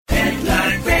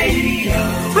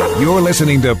You're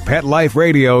listening to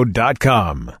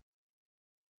PetLifeRadio.com.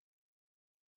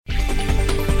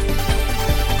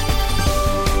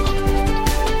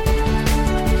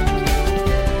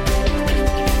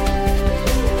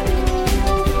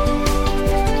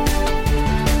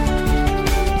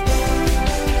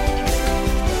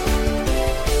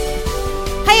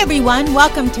 Hi everyone,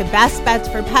 welcome to Best Bets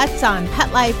for Pets on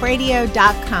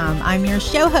PetLifeRadio.com. I'm your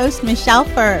show host, Michelle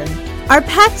Fern. Our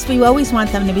pets, we always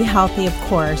want them to be healthy, of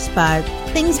course, but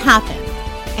things happen.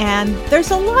 And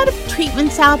there's a lot of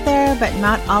treatments out there, but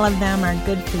not all of them are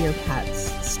good for your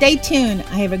pets. Stay tuned.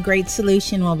 I have a great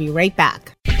solution. We'll be right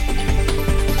back.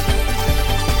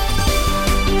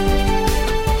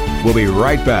 We'll be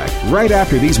right back, right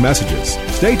after these messages.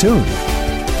 Stay tuned.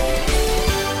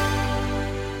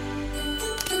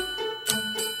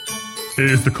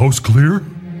 Is the coast clear?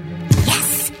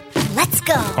 Yes! Let's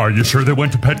go! Are you sure they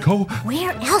went to Petco?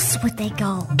 Where else would they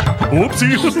go?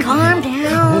 Oopsie! Hey, calm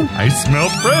down. I smell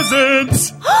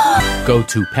presents! Go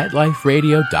to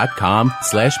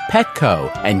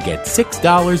PetLifeRadio.com/Petco and get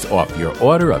 $6 off your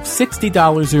order of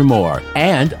 $60 or more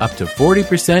and up to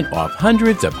 40% off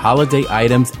hundreds of holiday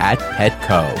items at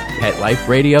Petco.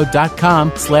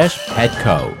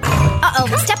 PetLifeRadio.com/Petco. Uh-oh,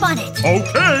 step on it.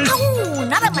 Okay! Oh,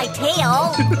 not on my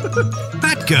tail.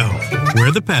 Petco,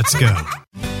 where the pets go.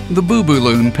 The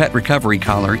Boo-Boo-Loon Pet Recovery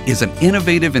Collar is an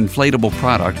innovative inflatable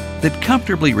product that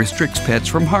comfortably restricts pets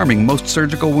from harming most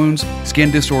surgical wounds,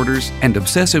 skin disorders, and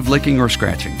obsessive licking or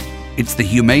scratching. It's the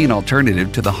humane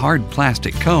alternative to the hard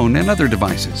plastic cone and other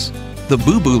devices. The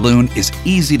Boo-Boo-Loon is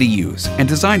easy to use and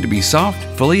designed to be soft,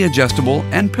 fully adjustable,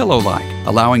 and pillow-like,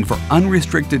 allowing for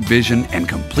unrestricted vision and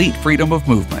complete freedom of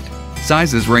movement.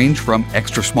 Sizes range from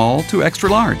extra small to extra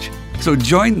large. So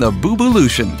join the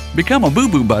Boo-Boo-Lution. Become a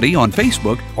Boo-Boo Buddy on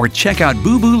Facebook or check out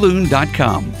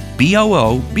BooBooLoon.com.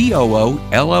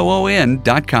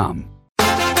 BOOBOOLOON.com.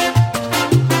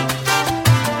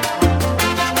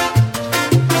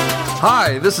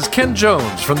 Hi, this is Ken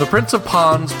Jones from the Prince of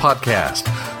Ponds podcast.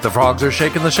 The frogs are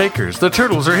shaking the shakers, the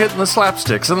turtles are hitting the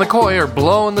slapsticks, and the koi are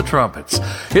blowing the trumpets.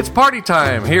 It's party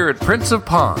time here at Prince of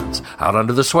Ponds. Out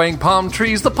under the swaying palm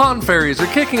trees, the pond fairies are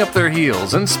kicking up their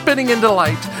heels and spinning in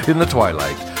delight in the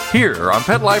twilight. Here on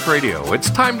Pet Life Radio,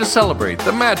 it's time to celebrate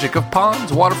the magic of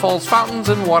ponds, waterfalls, fountains,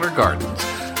 and water gardens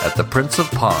at the Prince of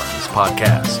Ponds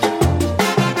podcast.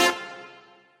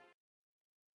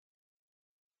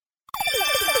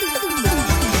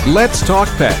 Let's Talk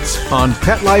Pets on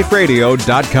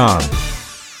PetLifeRadio.com.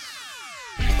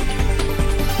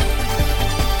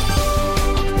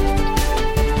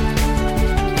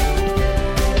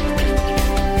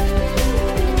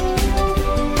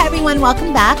 Hi everyone,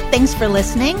 welcome back. Thanks for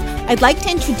listening. I'd like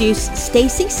to introduce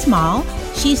Stacy Small.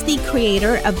 She's the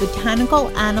creator of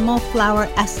Botanical Animal Flower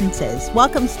Essences.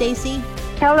 Welcome, Stacy.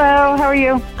 Hello, how are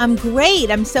you? I'm great.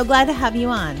 I'm so glad to have you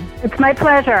on. It's my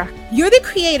pleasure. You're the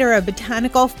creator of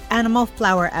Botanical Animal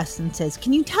Flower Essences.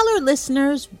 Can you tell our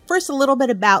listeners first a little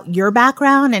bit about your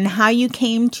background and how you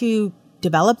came to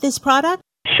develop this product?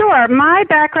 Sure. My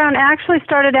background actually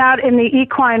started out in the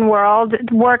equine world,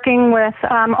 working with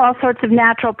all sorts of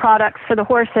natural products for the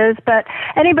horses, but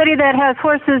anybody that has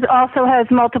horses also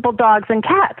has multiple dogs and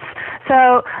cats.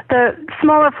 So the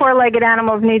smaller four-legged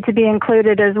animals need to be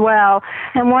included as well.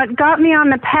 And what got me on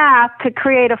the path to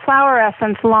create a flower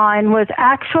essence line was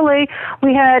actually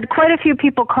we had quite a few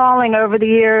people calling over the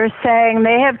years saying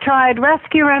they have tried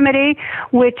Rescue Remedy,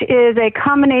 which is a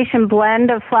combination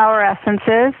blend of flower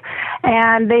essences,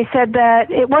 and they said that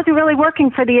it wasn't really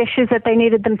working for the issues that they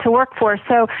needed them to work for.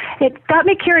 So it got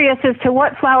me curious as to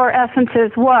what flower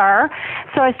essences were.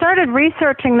 So I started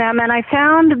researching them, and I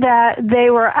found that they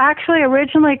were actually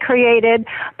originally created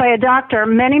by a doctor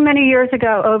many, many years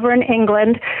ago over in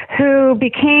England who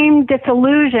became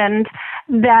disillusioned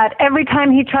that every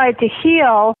time he tried to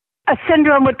heal, a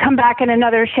syndrome would come back in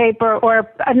another shape or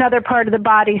another part of the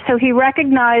body. So he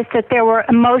recognized that there were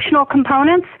emotional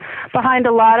components behind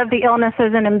a lot of the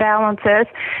illnesses and imbalances.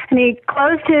 And he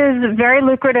closed his very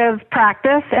lucrative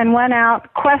practice and went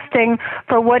out questing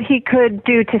for what he could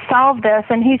do to solve this.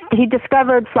 And he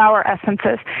discovered flower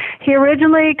essences. He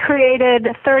originally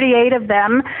created 38 of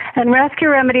them, and Rescue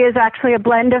Remedy is actually a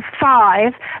blend of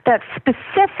 5 that's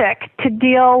specific to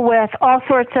deal with all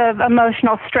sorts of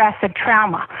emotional stress and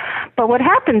trauma. But what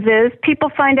happens is people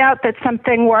find out that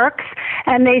something works,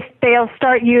 and they'll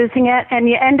start using it, and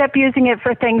you end up using it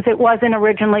for things it wasn't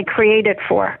originally created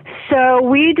for. So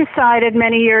we decided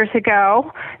many years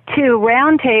ago to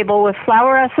roundtable with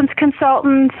flower essence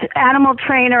consultants, animal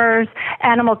trainers,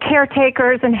 animal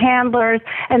caretakers and handlers,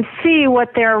 and see what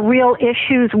their real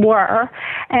issues were.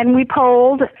 And we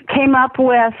polled, came up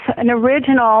with the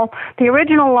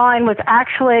original line was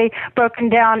actually broken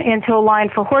down into a line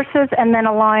for horses and then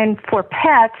a line for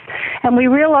pets. And we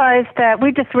realized that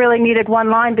we just really needed one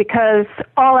line because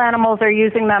all animals are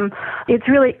using them. It's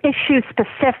really issue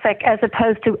specific as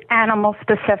opposed to animal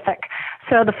specific.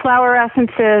 So the flower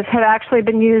essences have actually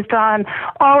been used on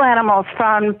all animals,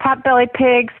 from pot-bellied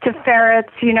pigs to ferrets,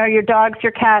 your dogs,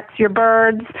 your cats, your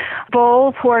birds,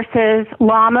 bulls, horses,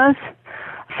 llamas.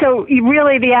 So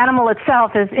really the animal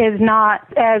itself is not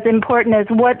as important as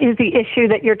what is the issue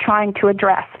that you're trying to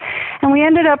address. And we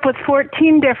ended up with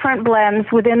 14 different blends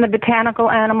within the Botanical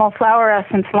Animal Flower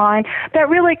Essence line that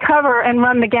really cover and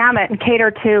run the gamut and cater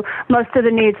to most of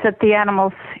the needs that the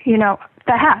animals,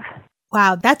 that have.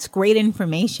 Wow, that's great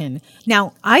information.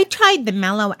 Now, I tried the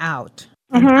Mellow Out.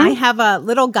 And I have a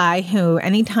little guy who,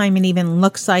 anytime it even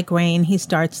looks like rain, he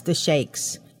starts the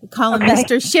shakes. We call him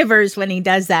Mr. Shivers when he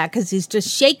does that because he's just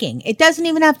shaking. It doesn't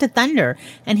even have to thunder,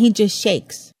 and he just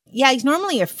shakes. Yeah, he's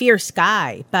normally a fierce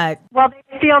guy, but... Well,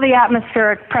 they feel the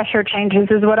atmospheric pressure changes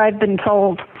is what I've been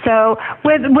told. So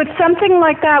with something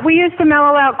like that, we use the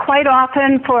Mellow Out quite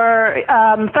often for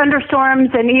thunderstorms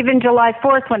and even July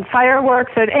 4th when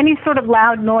fireworks or any sort of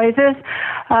loud noises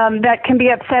that can be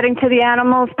upsetting to the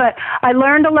animals. But I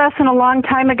learned a lesson a long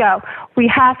time ago. We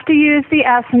have to use the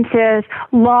essences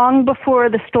long before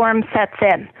the storm sets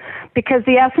in, because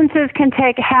the essences can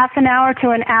take half an hour to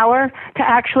an hour to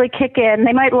actually kick in.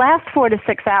 They might last 4 to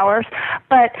 6 hours,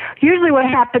 but usually what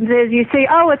happens is you say,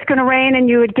 oh, it's going to rain, and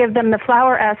you would give them the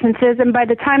flower essences, and by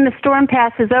the time the storm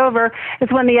passes over is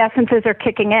when the essences are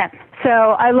kicking in. So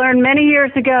I learned many years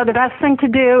ago the best thing to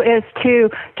do is to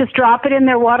just drop it in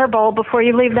their water bowl before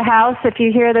you leave the house if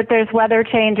you hear that there's weather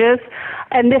changes.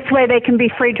 And this way they can be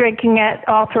free drinking it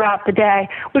all throughout the day,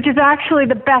 which is actually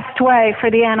the best way for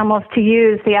the animals to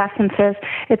use the essences.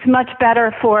 It's much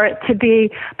better for it to be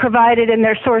provided in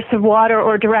their source of water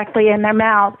or directly in their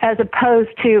mouth as opposed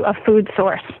to a food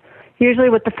source. Usually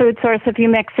with the food source, if you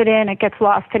mix it in, it gets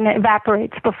lost and it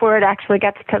evaporates before it actually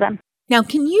gets to them. Now,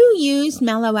 can you use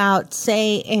Mellow Out,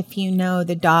 say, if you know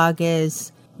the dog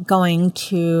is going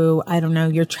to, I don't know,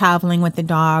 you're traveling with the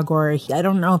dog, or I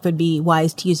don't know if it'd be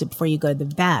wise to use it before you go to the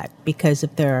vet, because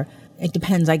it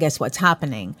depends, I guess, what's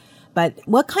happening. But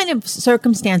what kind of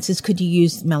circumstances could you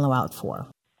use Mellow Out for?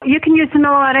 You can use the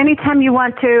Mellow Out anytime you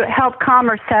want to help calm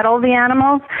or settle the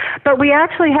animals, but we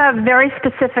actually have very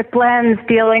specific blends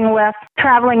dealing with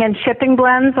traveling and shipping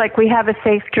blends, like we have a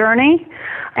Safe Journey,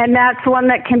 and that's one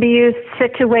that can be used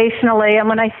situationally. And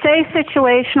when I say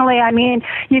situationally, I mean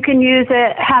you can use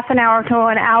it half an hour to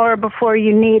an hour before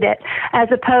you need it, as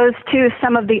opposed to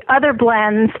some of the other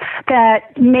blends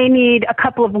that may need a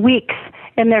couple of weeks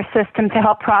in their system to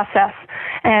help process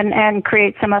and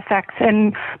create some effects.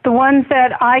 And the ones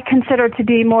that I consider to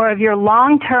be more of your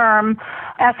long-term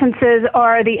essences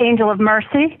are the Angel of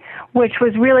Mercy, which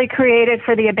was really created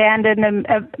for the abandoned and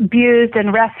abused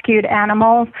and rescued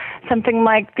animals. Something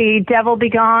like the Devil Be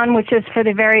Gone, which is for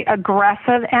the very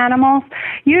aggressive animals.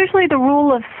 Usually the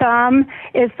rule of thumb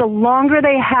is the longer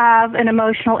they have an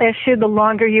emotional issue, the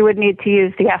longer you would need to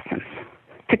use the essence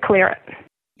to clear it.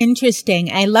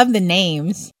 Interesting. I love the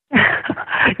names.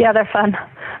 Yeah, they're fun.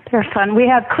 They're fun. We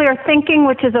have Clear Thinking,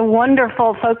 which is a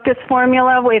wonderful focus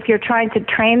formula if you're trying to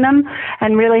train them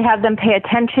and really have them pay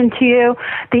attention to you.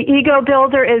 The Ego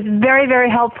Builder is very, very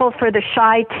helpful for the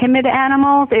shy, timid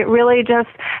animals. It really just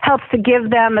helps to give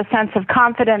them a sense of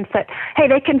confidence that, hey,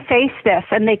 they can face this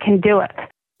and they can do it.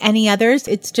 Any others?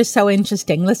 It's just so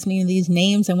interesting listening to these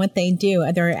names and what they do.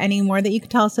 Are there any more that you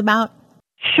could tell us about?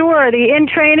 Sure. The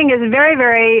in-training is very,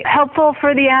 very helpful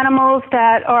for the animals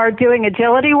that are doing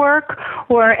agility work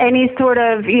or any sort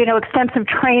of, extensive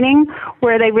training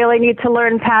where they really need to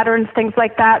learn patterns, things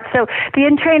like that. So the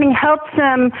in-training helps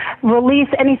them release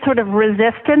any sort of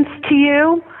resistance to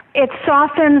you. It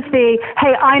softens the,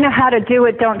 hey, I know how to do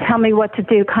it, don't tell me what to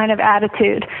do kind of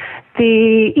attitude.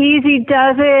 The Easy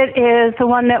Does It is the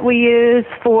one that we use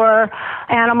for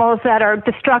animals that are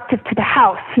destructive to the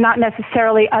house, not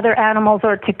necessarily other animals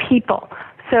or to people.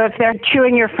 So if they're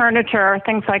chewing your furniture or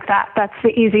things like that, that's the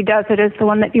Easy Does It is the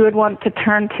one that you would want to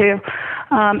turn to.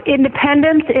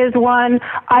 Independence is one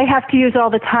I have to use all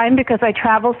the time because I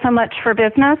travel so much for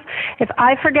business. If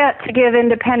I forget to give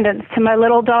independence to my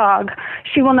little dog,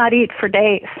 she will not eat for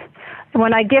days.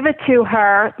 When I give it to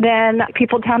her, then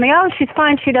people tell me, oh, she's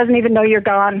fine. She doesn't even know you're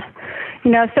gone.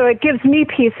 So it gives me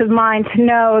peace of mind to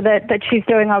know that she's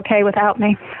doing okay without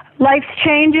me. Life's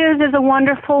Changes is a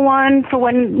wonderful one for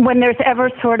when there's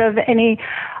ever sort of any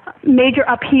major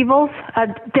upheavals, a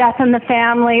death in the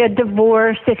family, a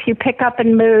divorce, if you pick up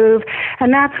and move.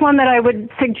 And that's one that I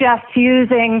would suggest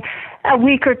using a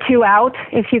week or two out,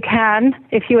 if you can,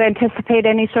 if you anticipate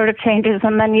any sort of changes,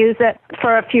 and then use it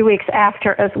for a few weeks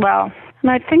after as well. And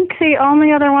I think the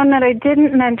only other one that I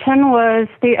didn't mention was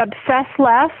the Obsess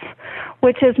Less,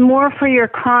 which is more for your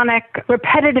chronic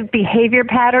repetitive behavior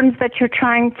patterns that you're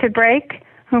trying to break.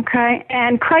 Okay,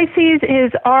 and Crises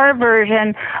is our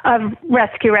version of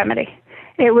Rescue Remedy.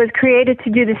 It was created to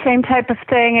do the same type of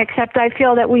thing, except I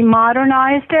feel that we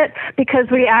modernized it because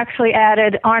we actually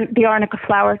added the arnica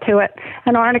flower to it.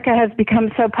 And arnica has become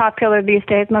so popular these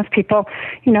days. Most people,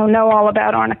 know all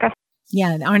about arnica.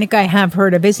 Yeah, arnica I have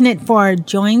heard of. Isn't it for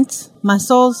joints,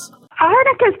 muscles?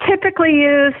 Arnica is typically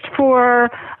used for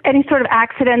any sort of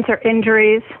accidents or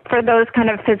injuries, for those kind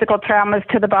of physical traumas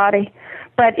to the body.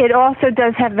 But it also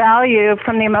does have value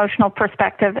from the emotional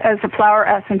perspective as a flower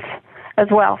essence as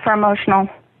well for emotional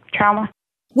trauma.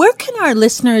 Where can our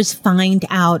listeners find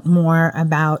out more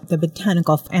about the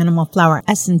botanical animal flower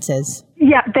essences?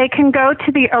 Yeah, they can go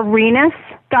to the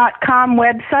arenus.com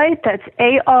website. That's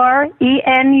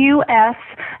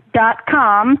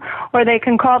ARENUS.com, or they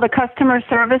can call the customer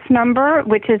service number,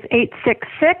 which is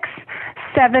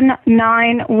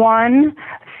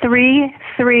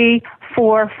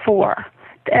 866-791-3344.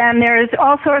 And there's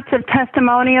all sorts of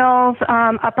testimonials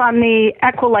up on the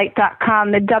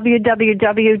equilite.com, the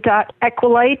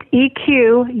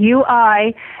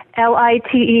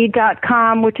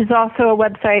www.equilite.com, which is also a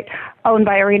website owned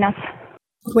by Arenus.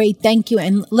 Great, thank you.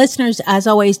 And listeners, as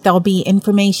always, there'll be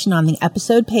information on the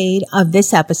episode page of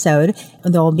this episode.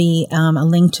 There'll be a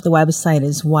link to the website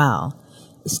as well.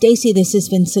 Stacy, this has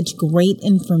been such great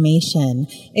information.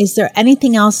 Is there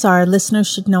anything else our listeners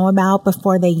should know about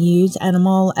before they use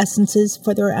animal essences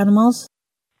for their animals?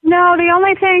 No, the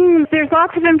only thing, there's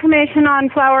lots of information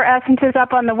on flower essences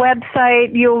up on the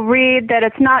website. You'll read that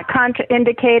it's not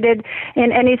contraindicated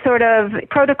in any sort of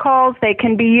protocols. They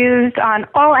can be used on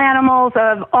all animals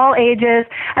of all ages,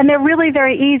 and they're really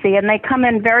very easy. And they come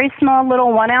in very small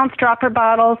little 1-ounce dropper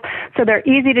bottles, so they're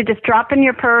easy to just drop in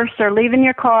your purse or leave in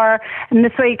your car, and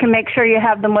this way you can make sure you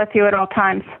have them with you at all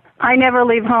times. I never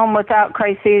leave home without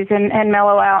Crises and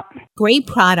Mellow Out. Great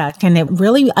product. And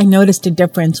I noticed a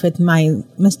difference with my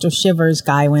Mr. Shivers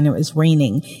guy when it was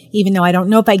raining, even though I don't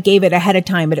know if I gave it ahead of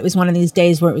time, but it was one of these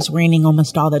days where it was raining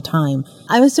almost all the time.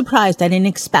 I was surprised. I didn't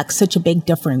expect such a big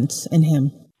difference in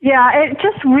him. Yeah, it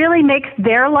just really makes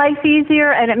their life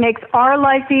easier, and it makes our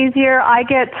life easier. I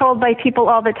get told by people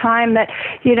all the time that,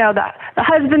 the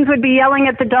husbands would be yelling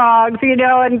at the dogs,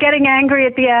 and getting angry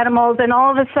at the animals, and all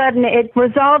of a sudden it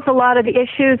resolves a lot of the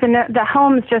issues, and the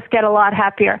homes just get a lot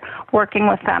happier working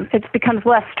with them. It becomes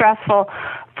less stressful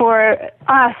for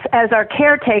us as our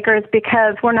caretakers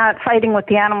because we're not fighting with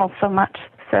the animals so much.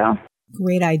 So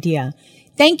great idea.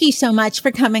 Thank you so much for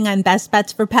coming on Best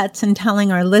Bets for Pets and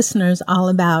telling our listeners all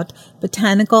about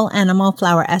botanical animal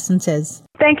flower essences.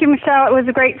 Thank you, Michelle. It was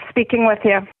great speaking with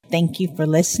you. Thank you for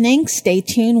listening. Stay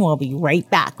tuned. We'll be right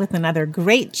back with another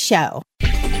great show.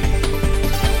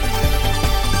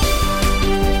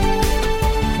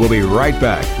 We'll be right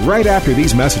back, right after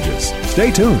these messages.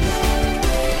 Stay tuned.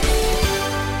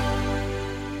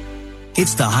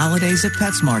 It's the holidays at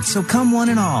PetSmart, so come one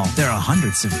and all. There are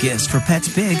hundreds of gifts for pets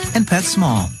big and pets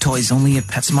small. Toys only at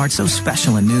PetSmart, so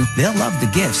special and new. They'll love the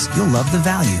gifts. You'll love the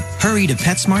value. Hurry to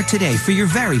PetSmart today for your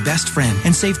very best friend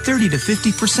and save 30 to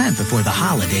 50% before the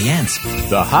holiday ends.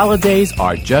 The holidays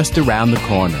are just around the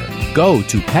corner. Go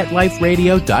to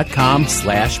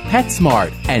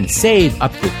PetLifeRadio.com/PetSmart and save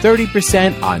up to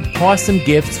 30% on awesome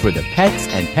gifts for the pets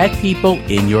and pet people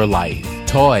in your life.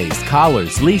 Toys,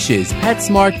 collars, leashes,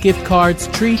 PetSmart gift cards,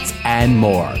 treats, and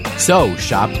more. So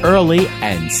shop early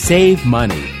and save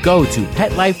money. Go to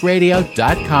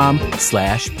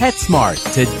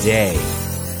PetLifeRadio.com/PetSmart today.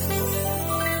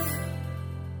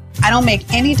 I don't make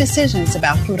any decisions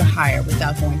about who to hire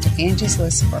without going to Angie's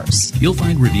List first. You'll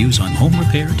find reviews on home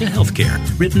repair to healthcare,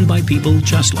 written by people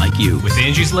just like you. With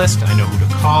Angie's List, I know who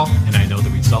to call, and I know the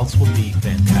results will be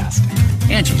fantastic.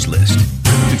 Angie's List.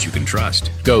 Who you can trust.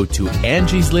 Go to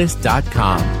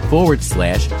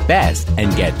angieslist.com/best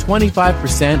and get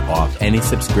 25% off any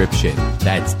subscription.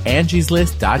 That's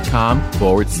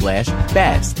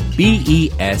angieslist.com/best.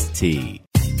 BEST.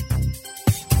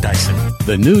 Dyson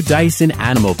The new Dyson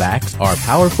Animal Vacs are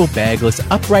powerful bagless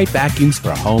upright vacuums for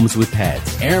homes with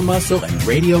pets. Air muscle and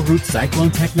radio root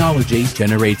cyclone technology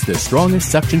generates the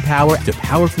strongest suction power to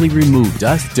powerfully remove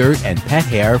dust, dirt, and pet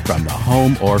hair from the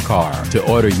home or car.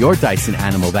 To order your Dyson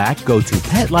Animal Vac, go to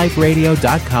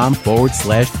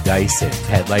PetLifeRadio.com/Dyson.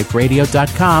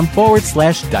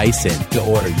 PetLifeRadio.com/Dyson to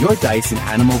order your Dyson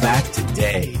Animal Vac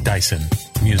today. Dyson,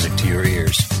 music to your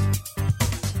ears.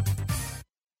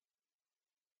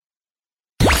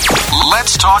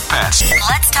 Let's talk pets.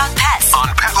 Let's talk pets On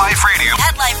Pet Life Radio.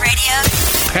 Pet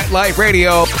Life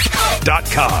Radio.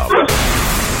 PetLifeRadio.com.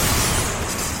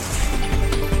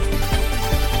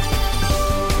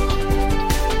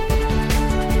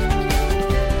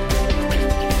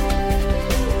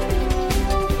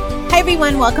 Hi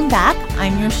everyone, welcome back.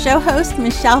 I'm your show host,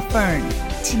 Michelle Fern.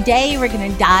 Today we're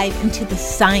going to dive into the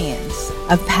science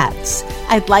of pets.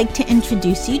 I'd like to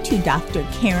introduce you to Dr.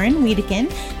 Karen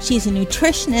Wiedekind. She's a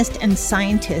nutritionist and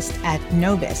scientist at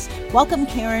Novus. Welcome,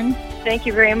 Karen. Thank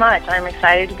you very much. I'm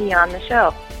excited to be on the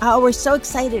show. Oh, we're so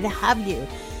excited to have you.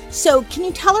 So can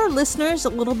you tell our listeners a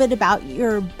little bit about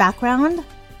your background?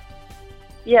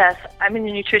 Yes, I'm a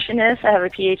nutritionist. I have a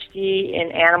PhD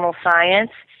in animal science.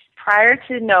 Prior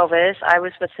to Novus, I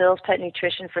was with Hill's Pet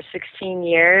Nutrition for 16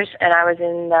 years, and I was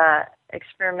in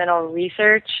experimental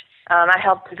research. I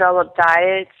helped develop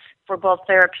diets for both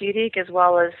therapeutic as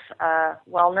well as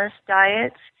wellness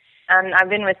diets. And I've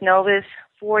been with Novus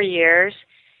 4 years,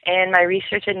 and my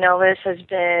research at Novus has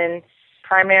been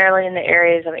primarily in the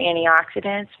areas of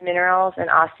antioxidants, minerals, and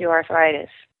osteoarthritis.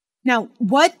 Now,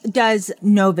 what does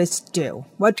Novus do?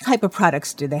 What type of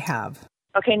products do they have?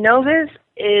 Okay, Novus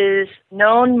is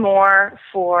known more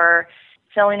for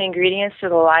selling ingredients to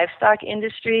the livestock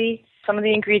industry. Some of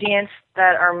the ingredients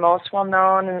that are most well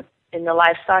known in the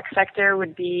livestock sector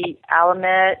would be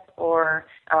Alamet or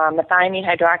methionine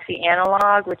hydroxy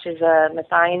analog, which is a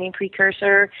methionine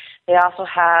precursor. They also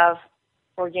have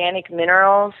organic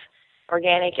minerals,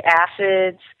 organic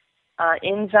acids,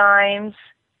 enzymes,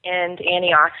 and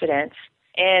antioxidants.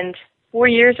 And 4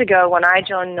 years ago, when I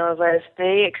joined Novus,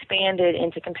 they expanded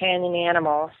into companion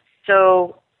animals.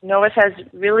 So Novus has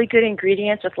really good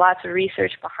ingredients with lots of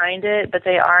research behind it, but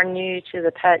they are new to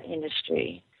the pet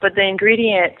industry. But the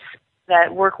ingredients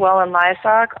that work well in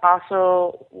livestock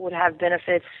also would have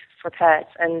benefits for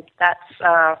pets, and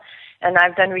and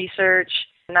I've done research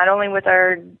not only with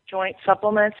our joint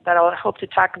supplements that I'll hope to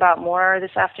talk about more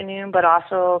this afternoon, but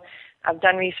also I've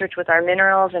done research with our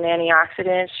minerals and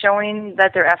antioxidants, showing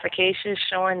that they're efficacious,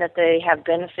 showing that they have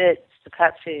benefits to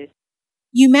pet food.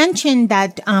 You mentioned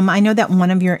that I know that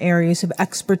one of your areas of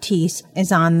expertise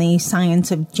is on the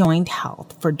science of joint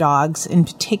health for dogs in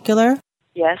particular.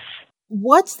 Yes.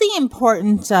 What's the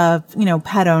importance of,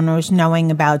 pet owners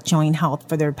knowing about joint health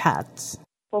for their pets?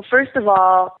 Well, first of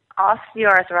all,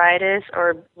 osteoarthritis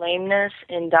or lameness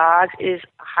in dogs is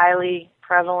a highly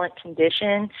prevalent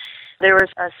condition. There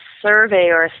was a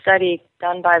survey or a study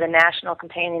done by the National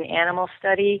Companion Animal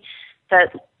Study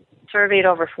that surveyed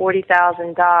over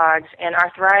 40,000 dogs, and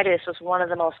arthritis was one of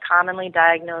the most commonly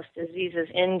diagnosed diseases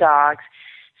in dogs.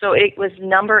 So it was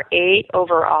number 8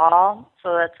 overall,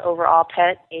 so that's overall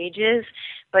pet ages.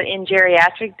 But in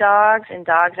geriatric dogs and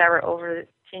dogs that were over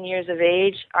 10 years of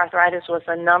age, arthritis was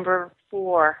the number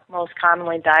 4 most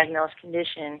commonly diagnosed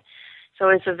condition. So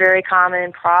it's a very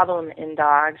common problem in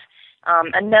dogs.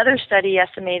 Another study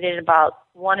estimated about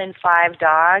 1 in 5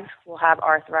 dogs will have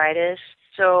arthritis.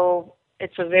 So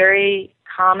it's a very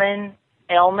common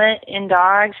ailment in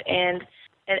dogs, and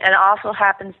it also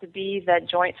happens to be that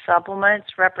joint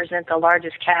supplements represent the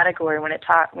largest category when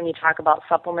you talk about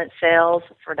supplement sales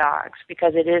for dogs,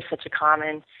 because it is such a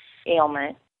common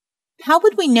ailment. How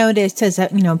would we notice as a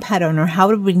pet owner, how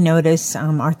would we notice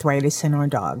arthritis in our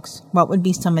dogs? What would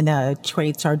be some of the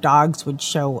traits our dogs would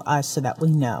show us so that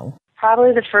we know?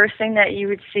 Probably the first thing that you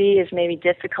would see is maybe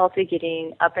difficulty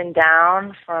getting up and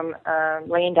down from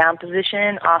laying down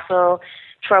position. Also,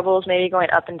 troubles maybe going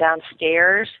up and down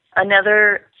stairs.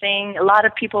 Another thing, a lot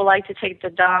of people like to take the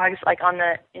dogs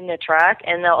in the truck,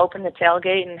 and they'll open the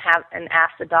tailgate and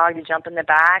ask the dog to jump in the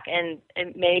back. And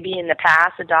maybe in the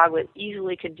past the dog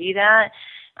easily could do that,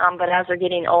 but as they're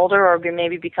getting older, or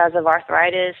maybe because of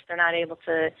arthritis, they're not able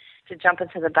to jump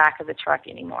into the back of the truck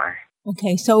anymore.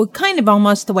 Okay, so kind of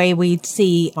almost the way we'd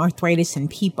see arthritis in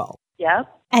people. Yep.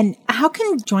 And how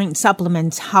can joint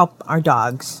supplements help our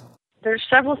dogs? There's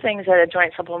several things that a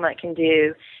joint supplement can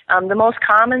do. The most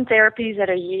common therapies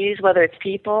that are used, whether it's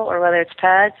people or whether it's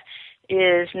pets,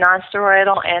 is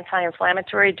nonsteroidal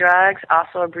anti-inflammatory drugs,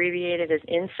 also abbreviated as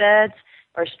NSAIDs,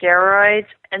 or steroids.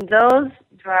 And those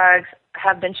drugs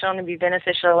have been shown to be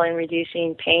beneficial in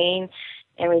reducing pain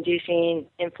and reducing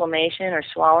inflammation or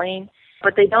swelling,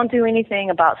 but they don't do anything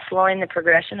about slowing the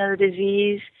progression of the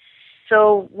disease.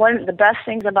 So one of the best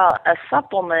things about a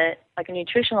supplement, like a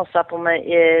nutritional supplement,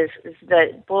 is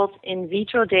that both in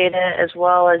vitro data as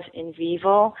well as in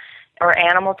vivo or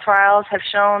animal trials have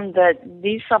shown that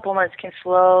these supplements can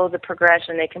slow the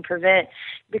progression. They can prevent,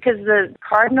 because the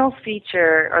cardinal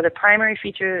feature or the primary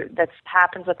feature that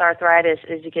happens with arthritis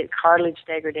is you get cartilage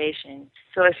degradation.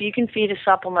 So if you can feed a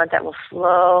supplement that will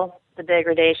slow the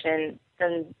degradation,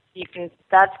 then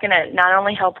that's going to not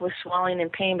only help with swelling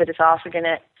and pain, but it's also going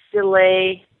to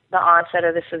delay the onset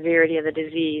of the severity of the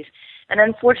disease. And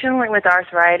unfortunately with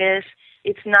arthritis,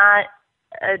 it's not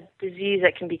a disease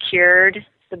that can be cured.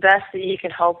 The best that you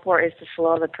can hope for is to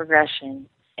slow the progression.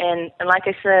 And like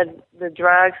I said, the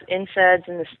drugs, NSAIDs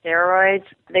and the steroids,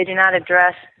 they do not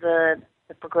address the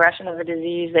progression of the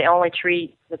disease. They only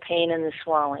treat the pain and the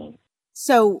swelling.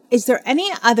 So is there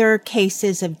any other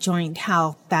cases of joint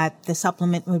health that the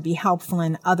supplement would be helpful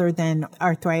in other than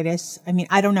arthritis? I mean,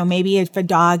 I don't know, maybe if a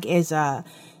dog is a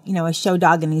show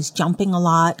dog and he's jumping a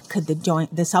lot, could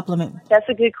the supplement? That's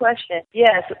a good question.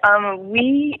 Yes,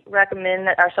 we recommend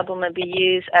that our supplement be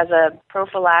used as a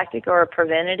prophylactic or a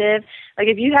preventative. Like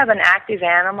if you have an active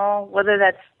animal, whether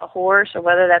that's a horse or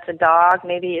whether that's a dog,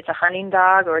 maybe it's a hunting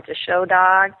dog or it's a show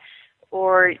dog,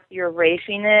 or you're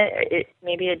racing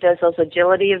maybe it does those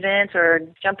agility events or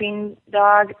jumping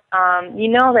dog, you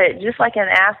know that just like an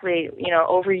athlete,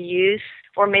 overuse,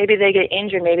 or maybe they get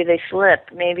injured, maybe they slip,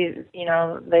 maybe,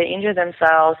 they injure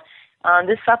themselves.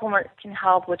 This supplement can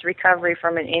help with recovery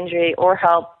from an injury or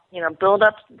help, build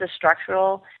up the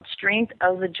structural strength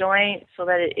of the joint so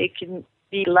that it can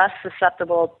be less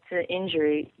susceptible to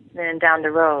injury than down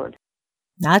the road.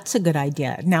 That's a good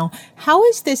idea. Now, how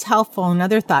is this helpful?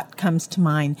 Another thought comes to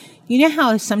mind. You know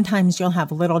how sometimes you'll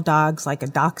have little dogs like a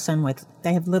dachshund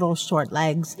they have little short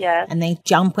legs, yes, and they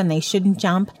jump when they shouldn't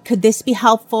jump. Could this be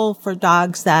helpful for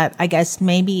dogs that I guess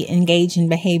maybe engage in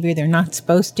behavior they're not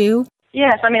supposed to?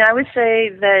 Yes, I would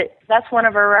say that's one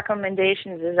of our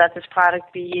recommendations is that this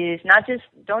product be used.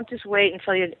 Don't just wait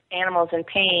until your animal's in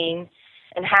pain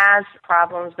and has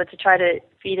problems, but to try to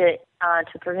feed it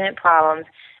to prevent problems.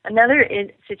 Another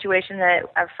situation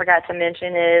that I forgot to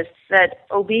mention is that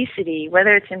obesity,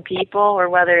 whether it's in people or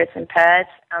whether it's in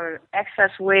pets, excess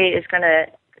weight is going to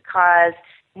cause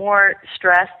more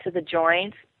stress to the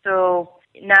joints. So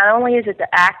not only is it the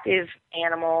active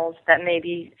animals that may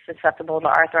be susceptible to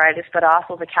arthritis, but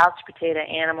also the couch potato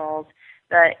animals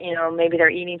that, maybe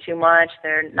they're eating too much,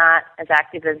 they're not as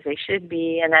active as they should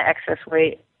be, and that excess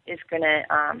weight is going to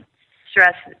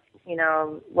stress,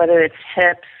 whether it's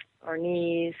hips or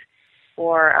knees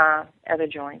or other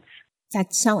joints.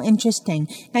 That's so interesting.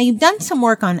 Now, you've done some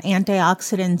work on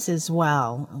antioxidants as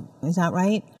well. Is that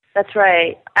right? That's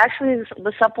right. Actually,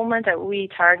 the supplement that we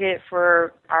target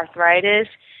for arthritis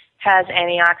has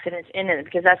antioxidants in it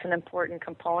because that's an important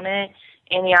component.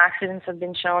 Antioxidants have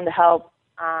been shown to help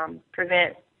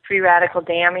prevent free radical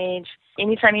damage.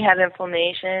 Anytime you have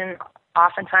inflammation,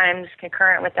 oftentimes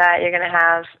concurrent with that, you're going to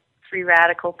have free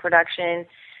radical production.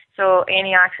 So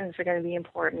antioxidants are going to be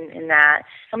important in that.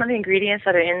 Some of the ingredients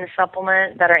that are in the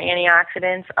supplement that are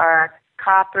antioxidants are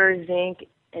copper, zinc,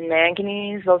 and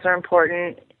manganese. Those are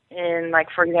important in,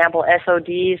 for example,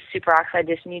 SODs, superoxide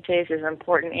dismutase is an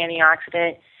important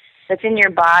antioxidant that's in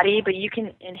your body, but you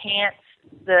can enhance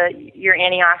your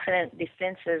antioxidant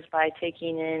defenses by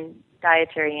taking in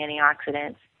dietary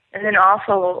antioxidants. And then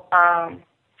also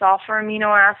sulfur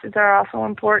amino acids are also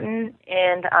important,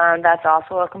 and that's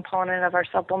also a component of our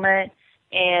supplement.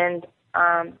 And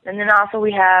then also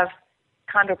we have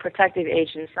chondroprotective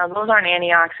agents. Now, those aren't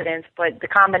antioxidants, but the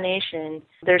combination,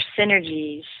 there's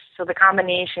synergies. So the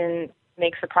combination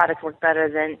makes the product work better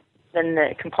than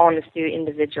the components do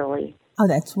individually. Oh,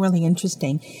 that's really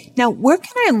interesting. Now, where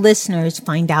can our listeners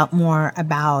find out more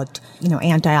about,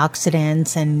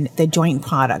 antioxidants and the joint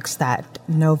products that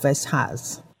Novus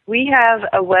has? We have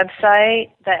a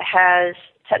website that has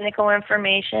technical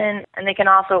information, and they can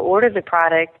also order the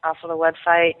product off of the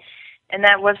website. And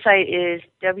that website is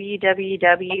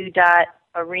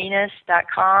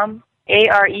www.arenus.com,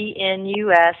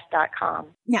 ARENUS.com.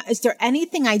 Now, is there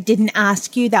anything I didn't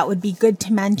ask you that would be good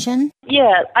to mention?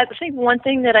 Yeah, I think one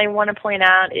thing that I want to point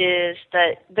out is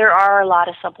that there are a lot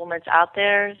of supplements out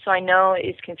there, so I know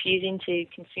it's confusing to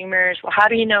consumers. Well, how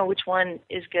do you know which one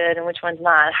is good and which one's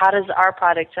not? How does our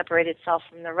product separate itself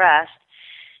from the rest?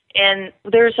 And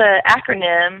there's an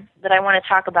acronym that I want to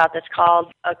talk about that's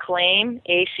called ACCLAIM,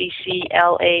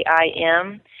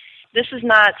 ACCLAIM. This is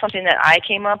not something that I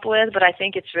came up with, but I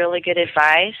think it's really good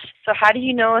advice. So how do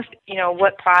you know if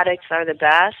what products are the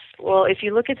best? Well, if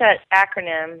you look at that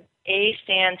acronym, A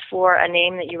stands for a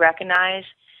name that you recognize.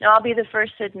 Now, I'll be the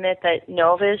first to admit that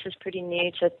Novus is pretty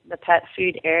new to the pet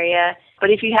food area. But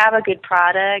if you have a good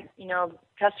product,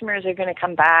 customers are going to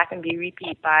come back and be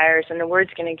repeat buyers, and the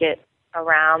word's going to get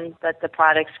around that the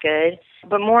product's good.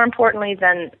 But more importantly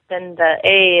than the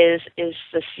A is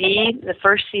the C. The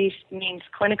first C means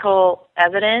clinical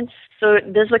evidence. So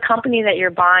does the company that you're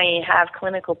buying have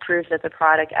clinical proof that the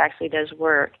product actually does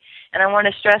work? And I want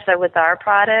to stress that with our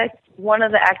product, one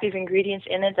of the active ingredients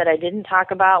in it that I didn't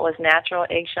talk about was natural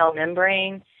eggshell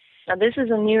membrane. Now, this is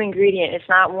a new ingredient. It's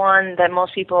not one that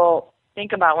most people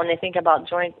think about when they think about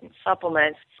joint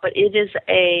supplements, but it is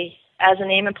as the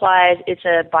name implies, it's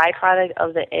a byproduct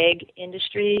of the egg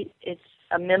industry. It's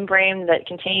a membrane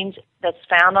that's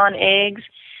found on eggs,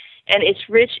 and it's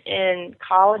rich in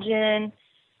collagen,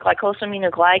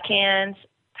 glycosaminoglycans,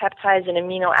 peptides, and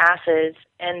amino acids.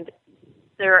 And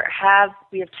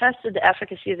we have tested the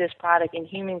efficacy of this product in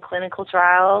human clinical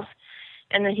trials,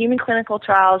 and the human clinical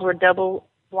trials were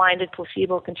double-blinded,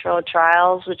 placebo-controlled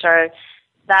trials,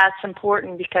 that's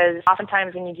important because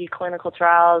oftentimes when you do clinical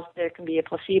trials, there can be a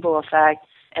placebo effect,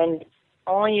 and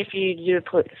only if you do a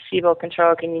placebo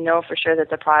control can you know for sure that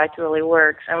the product really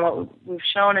works. And what we've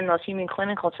shown in those human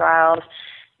clinical trials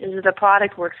is that the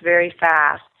product works very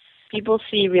fast. People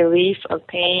see relief of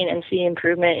pain and see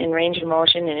improvement in range of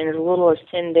motion in as little as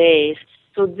 10 days.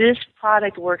 So this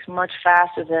product works much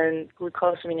faster than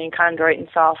glucosamine and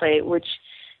chondroitin sulfate, which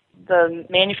the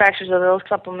manufacturers of those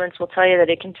supplements will tell you that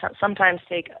it can sometimes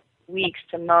take weeks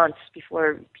to months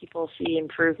before people see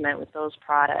improvement with those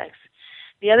products.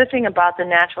 The other thing about the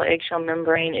natural eggshell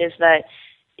membrane is that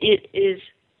it is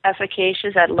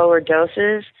efficacious at lower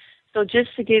doses. So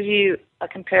just to give you a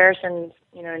comparison,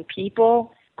 in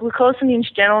people, glucosamine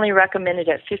is generally recommended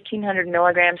at 1,500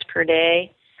 milligrams per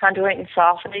day. Chondroitin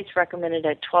sulfate is recommended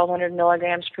at 1,200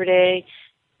 milligrams per day.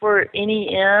 For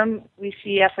NEM, we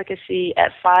see efficacy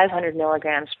at 500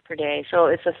 milligrams per day, so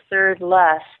it's a third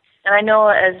less. And I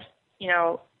know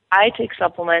I take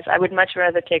supplements, I would much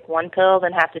rather take one pill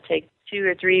than have to take 2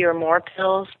 or 3 or more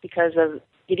pills because of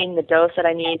getting the dose that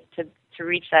I need to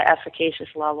reach that efficacious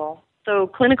level. So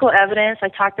clinical evidence I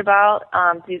talked about.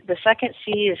 The second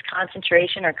C is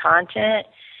concentration or content.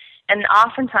 And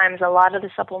oftentimes, a lot of the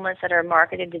supplements that are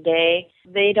marketed today,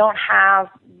 they don't have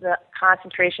the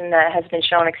concentration that has been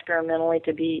shown experimentally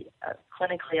to be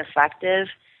clinically effective.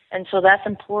 And so that's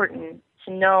important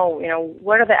to know,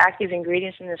 what are the active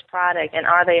ingredients in this product, and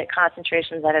are they at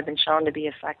concentrations that have been shown to be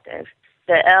effective?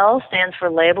 The L stands for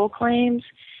label claims.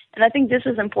 And I think this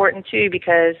is important, too,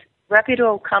 because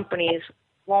reputable companies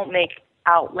won't make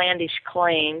outlandish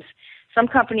claims. Some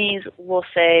companies will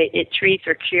say it treats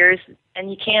or cures,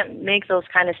 and you can't make those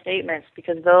kind of statements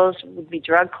because those would be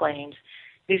drug claims.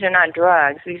 These are not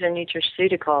drugs. These are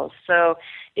nutraceuticals. So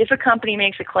if a company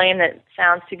makes a claim that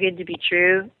sounds too good to be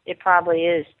true, it probably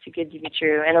is too good to be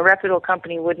true. And a reputable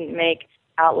company wouldn't make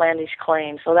outlandish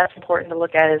claims. So that's important to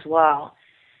look at as well.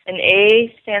 And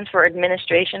A stands for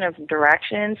administration of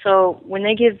direction. So when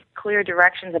they give clear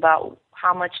directions about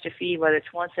how much to feed, whether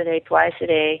it's once a day, twice a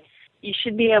day, you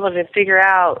should be able to figure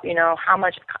out, how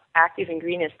much active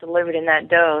ingredient is delivered in that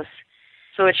dose.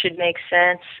 So it should make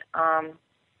sense.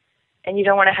 And you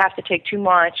don't want to have to take too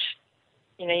much.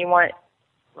 You want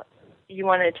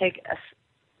to take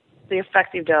the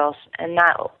effective dose and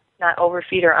not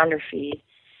overfeed or underfeed.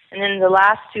 And then the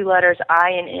last 2 letters, I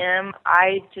and M,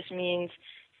 I just means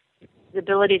the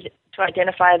ability to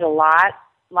identify the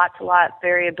lot-to-lot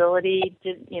variability.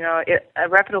 A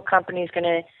reputable company is going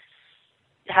to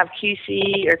have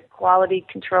QC or quality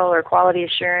control or quality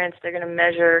assurance. They're going to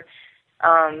measure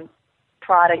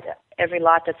product every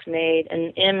lot that's made.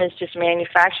 And M is just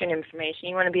manufacturing information.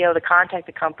 You want to be able to contact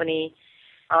the company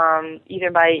either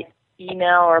by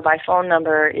email or by phone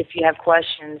number if you have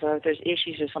questions or if there's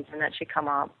issues or something that should come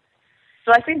up.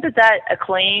 So I think that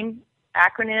acclaim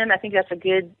acronym, I think that's a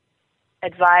good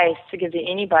advice to give to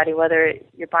anybody, whether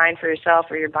you're buying for yourself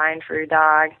or you're buying for your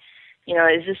dog.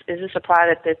 Is this a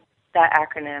product that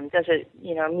acronym? Does it,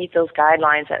 meet those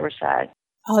guidelines that were set?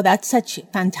 Oh, that's such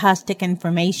fantastic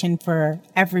information for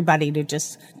everybody to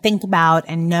just think about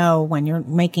and know when you're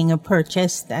making a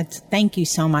purchase. Thank you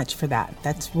so much for that.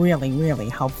 That's really, really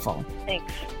helpful.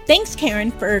 Thanks. Thanks,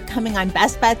 Karen, for coming on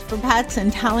Best Bets for Pets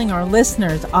and telling our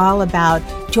listeners all about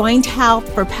joint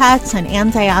health for pets and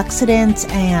antioxidants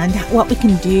and what we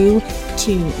can do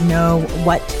to know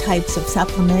what types of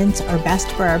supplements are best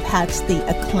for our pets. The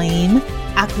Acclaim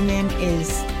acronym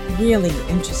is really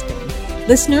interesting.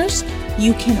 Listeners,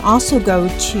 You can also go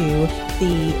to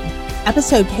the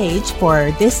episode page for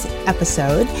this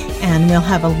episode, and we'll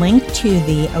have a link to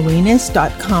the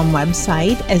arenas.com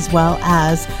website, as well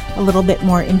as a little bit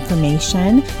more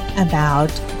information about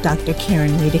Dr. Karen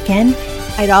Wedekind.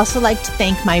 I'd also like to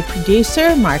thank my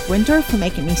producer, Mark Winter, for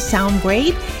making me sound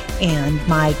great, and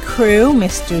my crew,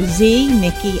 Mr. Z,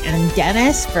 Nikki, and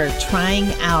Dennis, for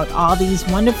trying out all these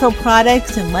wonderful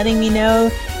products and letting me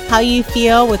know how you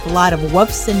feel with a lot of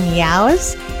whoops and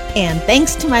meows. And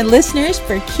thanks to my listeners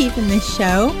for keeping this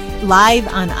show live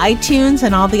on iTunes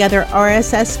and all the other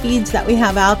RSS feeds that we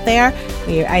have out there.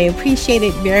 I appreciate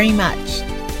it very much.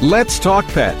 Let's Talk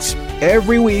Pets,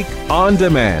 every week on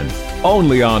demand,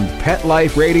 only on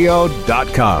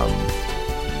PetLifeRadio.com.